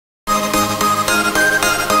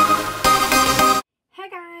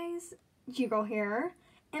G-Girl here,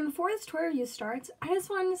 and before this toy review starts, I just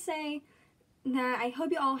wanted to say that I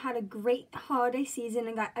hope you all had a great holiday season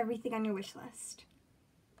and got everything on your wish list.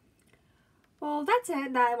 Well, that's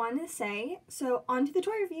it that I wanted to say, so on to the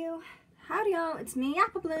toy review. Howdy y'all, it's me,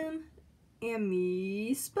 Apple Bloom, and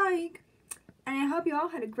me, Spike, and I hope you all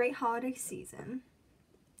had a great holiday season.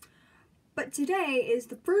 But today is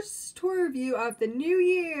the first toy review of the new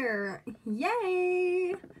year!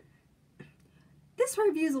 Yay! This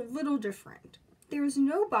review is a little different. There is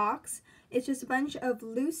no box, it's just a bunch of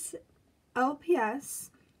loose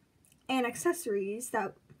LPS and accessories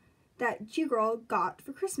that G-Girl got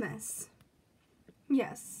for Christmas.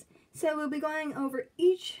 Yes, so we'll be going over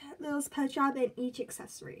each little pet shop and each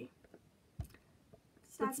accessory.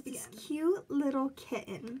 So that's this cute little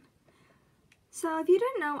kitten. So if you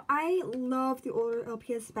didn't know, I love the older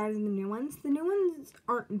LPS better than the new ones. The new ones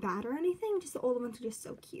aren't bad or anything, just the older ones are just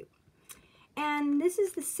so cute. And this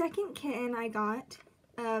is the second kitten I got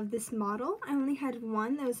of this model. I only had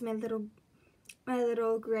one. That was my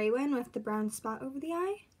little gray one with the brown spot over the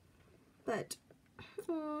eye. But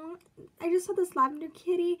I just saw this lavender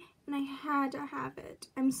kitty and I had to have it.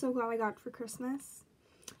 I'm so glad I got it for Christmas.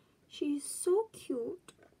 She's so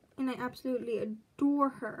cute and I absolutely adore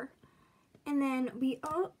her. And then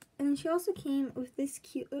she also came with this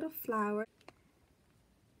cute little flower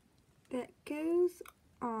that goes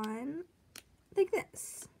on like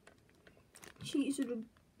this. She's an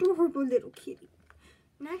adorable little kitty.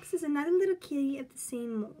 Next is another little kitty of the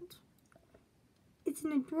same mold. It's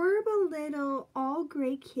an adorable little all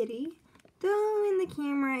gray kitty, though in the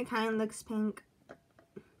camera it kind of looks pink.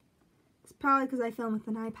 It's probably because I film with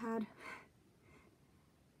an iPad.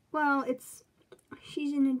 Well,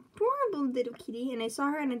 she's an adorable little kitty, and I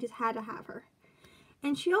saw her and I just had to have her.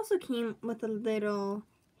 And she also came with a little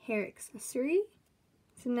hair accessory.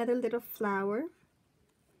 It's another little flower.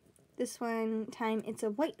 This one time it's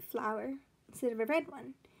a white flower instead of a red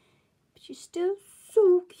one. But she's still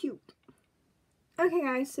so cute. Okay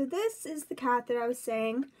guys, so this is the cat that I was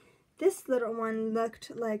saying. This little one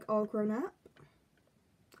looked like all grown up.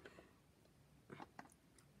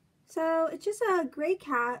 So it's just a gray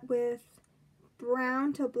cat with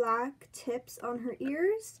brown to black tips on her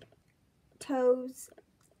ears, toes,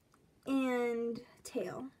 and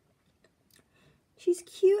tail. She's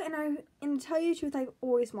cute, and to tell you the truth, I've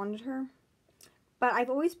always wanted her. But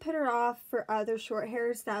I've always put her off for other short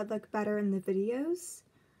hairs that would look better in the videos.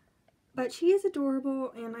 But she is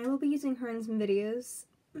adorable, and I will be using her in some videos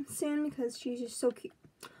soon because she's just so cute.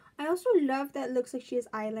 I also love that it looks like she has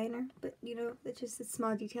eyeliner, but you know, that's just a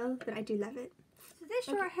small detail, but I do love it. So this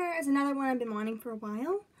short hair is another one I've been wanting for a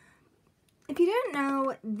while. If you didn't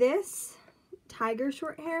know, this tiger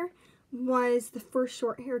short hair was the first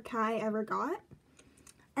short hair cat I ever got.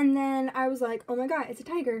 And then I was like, oh my god, it's a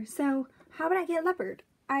tiger, so how would I get a leopard?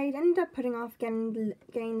 I ended up putting off getting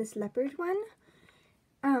this leopard one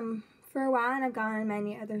for a while, and I've gotten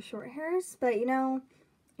many other short hairs, but you know,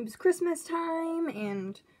 it was Christmas time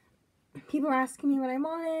and people were asking me what I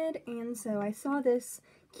wanted, and so I saw this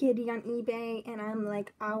kitty on eBay and I'm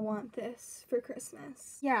like, I want this for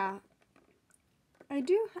Christmas. Yeah, I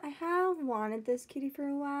have wanted this kitty for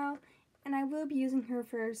a while, and I will be using her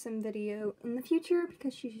for some video in the future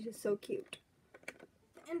because she's just so cute.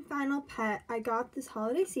 And final pet I got this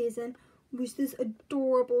holiday season was this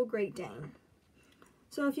adorable Great Dane.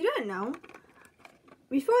 So if you didn't know,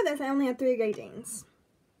 before this I only had 3 Great Danes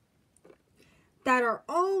that are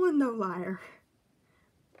all in Lowlier.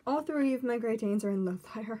 All 3 of my Great Danes are in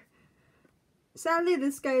Lowlier. Sadly,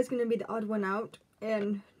 this guy is going to be the odd one out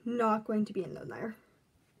and not going to be in Lowlier.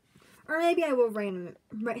 Or maybe I will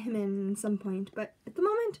write him in some point, but at the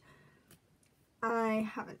moment, I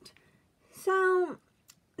haven't. So,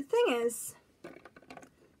 the thing is,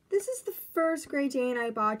 this is the first Great Dane I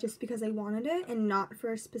bought just because I wanted it and not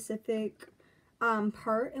for a specific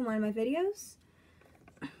part in one of my videos.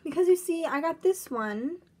 Because you see, I got this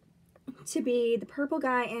one to be the purple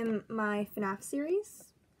guy in my FNAF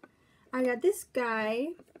series. I got this guy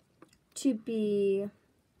to be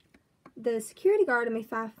the security guard in my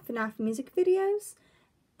FNAF music videos,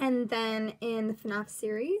 and then in the FNAF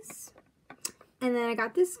series. And then I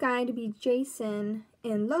got this guy to be Jason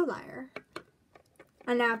in Lowlier.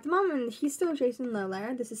 And now at the moment, he's still Jason in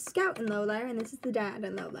Lowlier. This is Scout in Lowlier, and this is the dad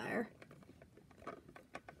in Lowlier.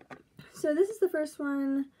 So this is the first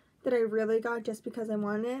one that I really got just because I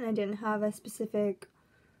wanted it, and I didn't have a specific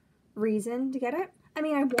reason to get it. I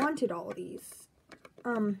mean, I wanted all these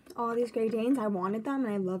Great Danes. I wanted them,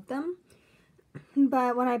 and I loved them.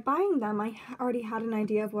 But when I buying them, I already had an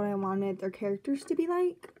idea of what I wanted their characters to be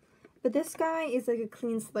like. But this guy is like a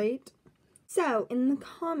clean slate. So in the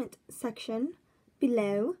comment section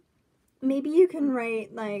below, maybe you can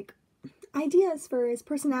write like ideas for his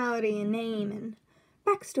personality and name and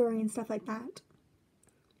backstory and stuff like that.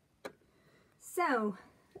 So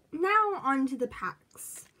now on to the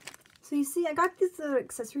packs. So you see I got these little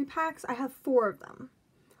accessory packs. I have 4 of them.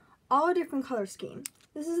 All a different color scheme.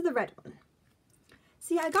 This is the red one.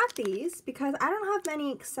 See, I got these because I don't have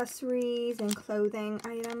many accessories and clothing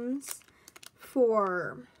items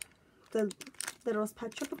for the littlest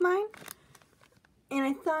pet shop of mine. And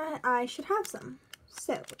I thought I should have some.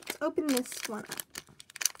 So, let's open this one up.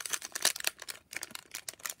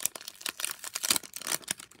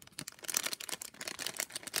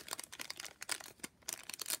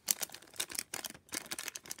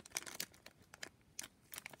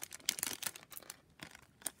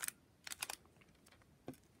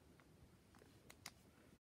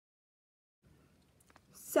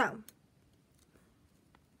 So,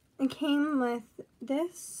 it came with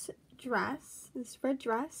this dress, this red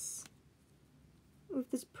dress, with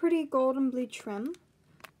this pretty golden blue trim,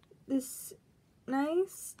 this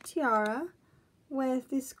nice tiara with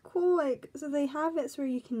this cool, like, so they have it so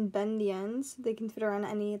you can bend the ends so they can fit around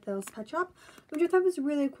any of those pet shop, which I thought was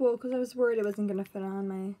really cool because I was worried it wasn't going to fit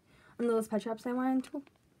on those pet shops I wanted to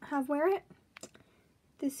have wear it.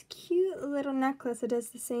 This cute little necklace that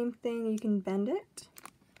does the same thing, you can bend it.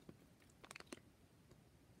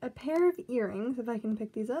 A pair of earrings, if I can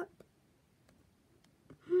pick these up.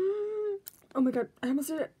 Oh my god, I almost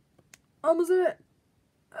did it. Almost did it.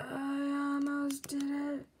 I almost did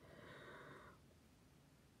it.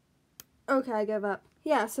 Okay, I give up.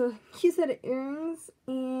 Yeah, so cute set of earrings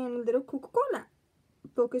and a little Coca-Cola.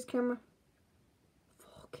 Focus camera.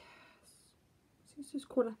 Focus. This is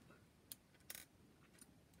cola.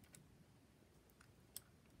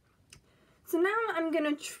 So now I'm going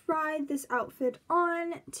to try this outfit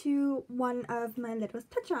on to one of my littlest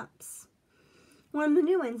pet shops. One of the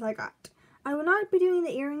new ones I got. I will not be doing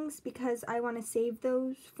the earrings because I want to save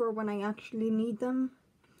those for when I actually need them.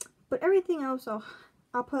 But everything else I'll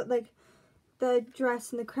put like the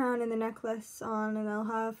dress and the crown and the necklace on, and I'll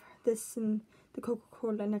have this and the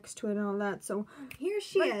Coca-Cola next to it and all that. So here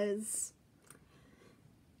she is.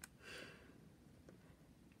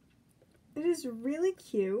 It is really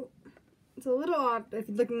cute. It's a little odd if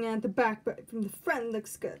you're looking at the back, but from the front it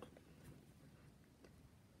looks good.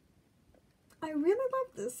 I really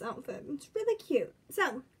love this outfit. It's really cute.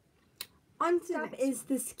 So, on to the next is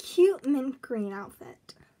this cute mint green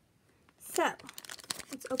outfit. So,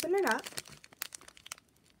 let's open it up.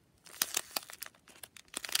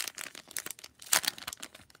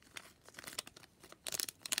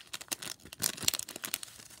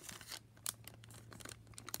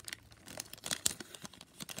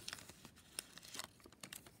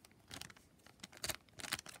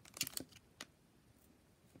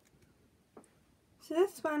 So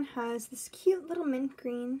this one has this cute little mint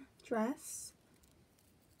green dress.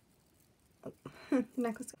 Oh, the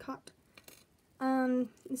necklace got caught.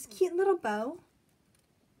 This cute little bow.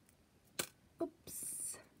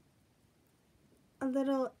 Oops. A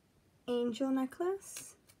little angel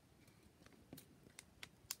necklace.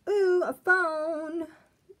 Ooh, a phone.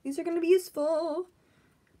 These are going to be useful.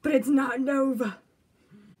 But it's not Nova.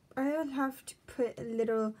 I'll have to put a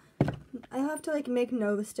little... I'll have to like make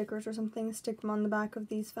Nova stickers or something, stick them on the back of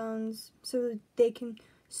these phones so they can,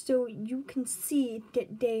 so you can see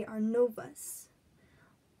that they are Novas.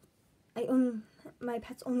 My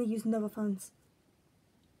pets only use Nova phones.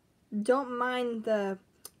 Don't mind it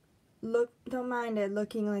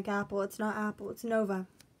looking like Apple. It's not Apple, it's Nova.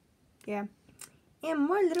 Yeah. And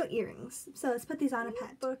more little earrings. So let's put these on a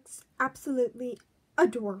pet. Looks absolutely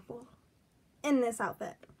adorable in this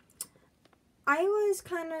outfit. I was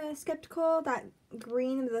kind of skeptical that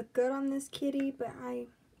green would look good on this kitty, but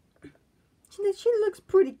she looks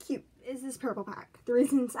pretty cute. Is this purple pack. The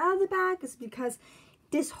reason it's out of the bag is because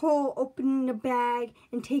this whole opening the bag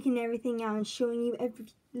and taking everything out and showing you every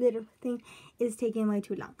little thing is taking way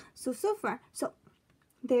too long. So far,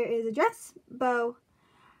 there is a dress, bow,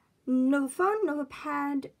 Nova phone, Nova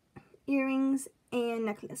pad, earrings, and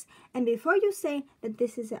necklace. And before you say that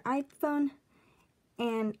this is an iPhone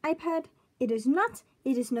and iPad, it is not.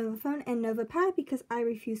 It is Nova phone and Nova pad because I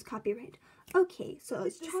refuse copyright. Okay, so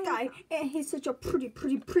it's this guy, and he's such a pretty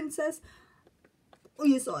princess. Oh,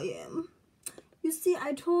 yes, I am. You see,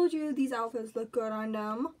 I told you these outfits look good on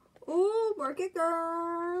them. Oh, work it,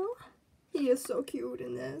 girl. He is so cute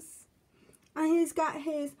in this. And he's got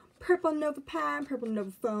his purple Nova pad, purple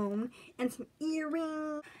Nova phone, and some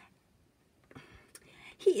earrings.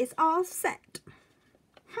 He is all set.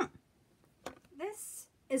 This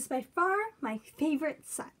is by far my favorite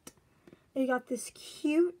set. You got this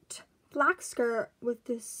cute black skirt with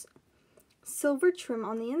this silver trim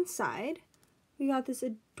on the inside. We got this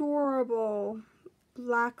adorable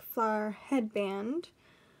black flower headband.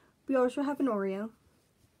 We also have an Oreo,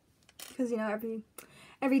 because you know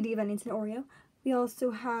every diva needs an Oreo. We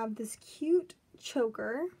also have this cute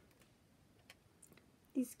choker,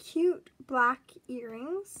 these cute black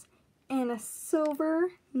earrings, and a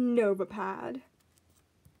silver Nova pad.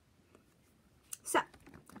 So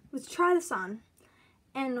let's try this on.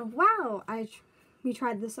 And wow, we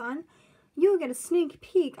tried this on. You'll get a sneak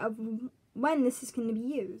peek of when this is going to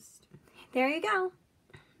be used. There you go.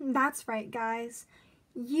 That's right, guys.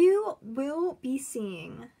 You will be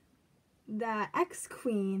seeing the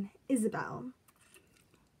ex-queen Isabel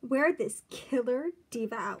wear this killer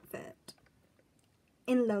diva outfit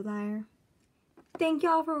in Lowlier. Thank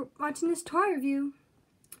y'all for watching this toy review.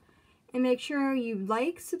 And make sure you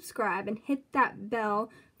like, subscribe, and hit that bell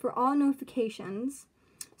for all notifications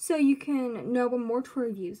so you can know when more toy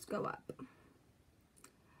reviews go up.